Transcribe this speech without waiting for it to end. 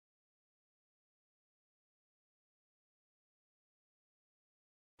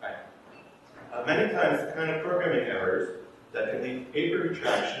many times the kind of programming errors that can lead to paper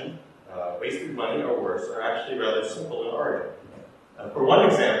retraction, wasted money, or worse, are actually rather simple in origin. For one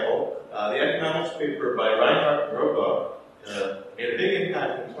example, the economics paper by Reinhard Roba made a big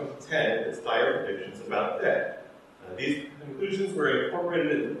impact in 2010 with its dire predictions about debt. These conclusions were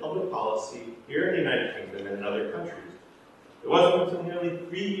incorporated into public policy here in the United Kingdom and in other countries. It wasn't until nearly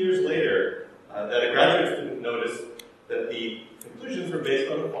 3 years later that a graduate student noticed that the conclusions were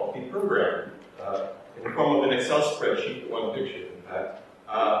based on a faulty program in the form of an Excel spreadsheet, one picture in fact,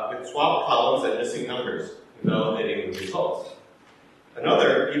 with swapped columns and missing numbers, invalidating the results.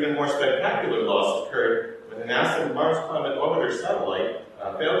 Another, even more spectacular loss occurred when the NASA Mars Climate Orbiter satellite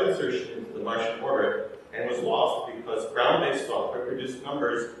failed insertion into the Martian orbit and was lost because ground-based software produced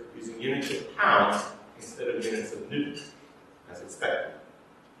numbers using units of pounds instead of units of newtons, as expected.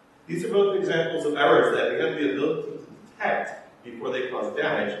 These are both examples of errors that we have the ability to detect before they cause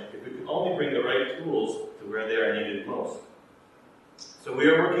damage if we could only bring the right tools to where they are needed most. So we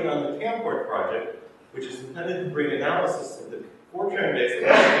are working on the CamFort project, which is intended to bring analysis of the Fortran-based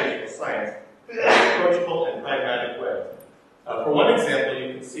computational science in an approachable and pragmatic way. For one example,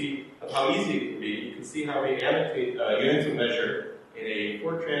 you can see of how easy it can be. You can see how we annotate units of measure in a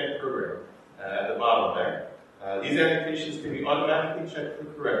Fortran program at the bottom there. These annotations can be automatically checked for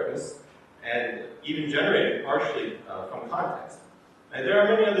correctness and even generated partially from context. And there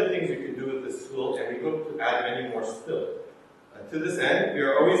are many other things you can do with this tool, and we hope to add many more still. To this end, we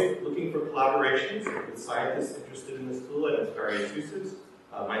are always looking for collaborations with scientists interested in this tool and its various uses.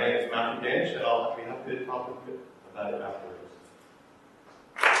 My name is Matthew Danish, and I'll be happy to talk with you about it afterwards.